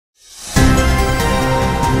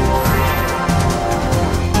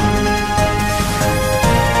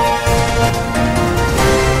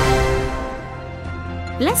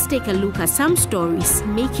take a look at some stories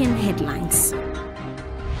making headlines.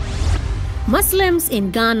 Muslims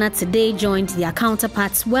in Ghana today joined their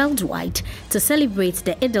counterparts worldwide to celebrate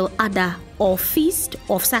the Eid al-Adha, or Feast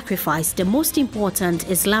of Sacrifice, the most important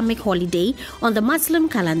Islamic holiday on the Muslim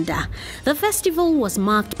calendar. The festival was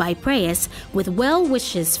marked by prayers with well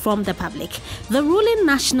wishes from the public. The ruling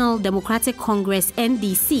National Democratic Congress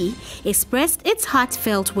 (NDC) expressed its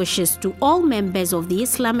heartfelt wishes to all members of the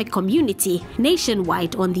Islamic community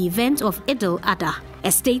nationwide on the event of Eid al-Adha.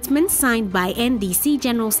 A statement signed by NDC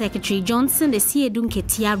General Secretary Johnson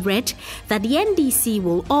Ketia read that the NDC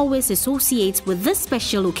will always associate with this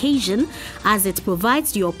special occasion as it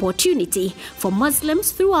provides the opportunity for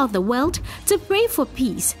Muslims throughout the world to pray for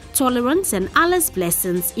peace, tolerance and Allah's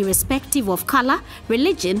blessings irrespective of color,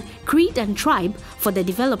 religion, creed and tribe for the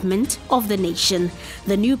development of the nation.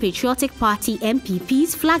 The New Patriotic Party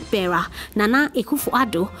MPP's flag bearer, Nana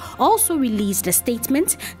Akufo-Addo, also released a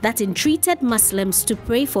statement that entreated Muslims to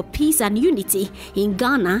pray for peace and unity in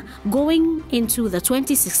Ghana going into the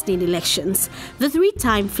 2016 elections. The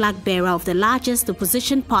three-time flag bearer of the largest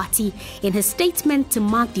opposition party, in his statement to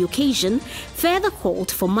mark the occasion, further called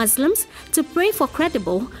for Muslims to pray for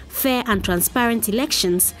credible, fair and transparent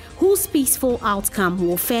elections whose peaceful outcome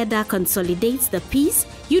will further consolidate the peace,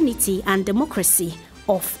 unity and democracy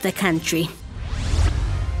of the country.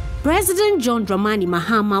 President John Dramani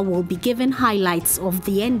Mahama will be given highlights of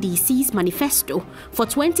the NDC's manifesto for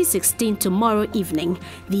 2016 tomorrow evening.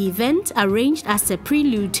 The event, arranged as a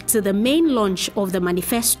prelude to the main launch of the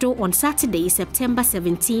manifesto on Saturday, September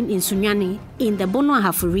 17 in Sunyani in the Bono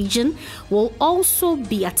Ahafo region, will also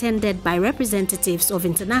be attended by representatives of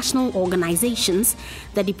international organizations,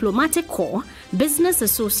 the diplomatic corps, business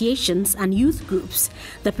associations and youth groups.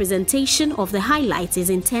 The presentation of the highlights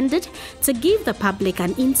is intended to give the public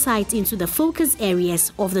an insight into the focus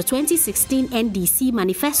areas of the 2016 NDC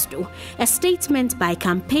manifesto, a statement by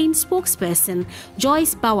campaign spokesperson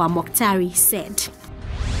Joyce Bawa Mokhtari said.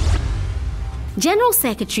 General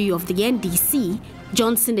Secretary of the NDC,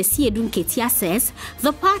 Johnson Ketia, says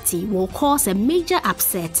the party will cause a major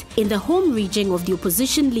upset in the home region of the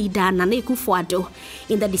opposition leader Nana Akufo-Addo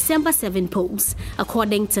in the December 7 polls.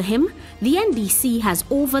 According to him, the NDC has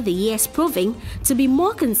over the years proven to be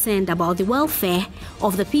more concerned about the welfare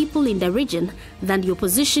of the people in the region than the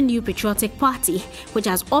opposition New Patriotic Party, which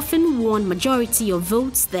has often won majority of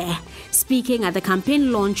votes there. Speaking at the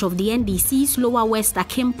campaign launch of the NDC's Lower West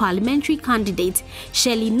Akim parliamentary candidate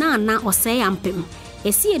Shirley Nana Osei-Ampem,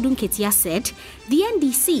 Ketia said the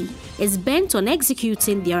NDC is bent on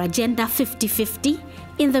executing their agenda 50-50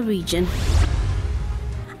 in the region.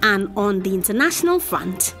 And on the international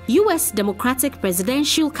front, U.S. Democratic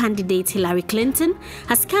presidential candidate Hillary Clinton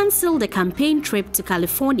has cancelled a campaign trip to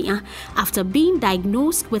California after being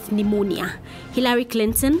diagnosed with pneumonia. Hillary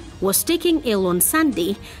Clinton was taken ill on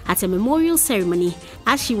Sunday at a memorial ceremony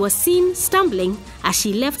as she was seen stumbling as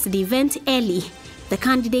she left the event early. The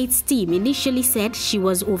candidate's team initially said she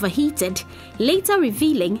was overheated, later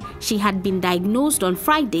revealing she had been diagnosed on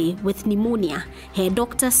Friday with pneumonia. Her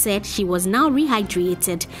doctor said she was now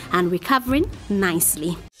rehydrated and recovering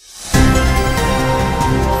nicely.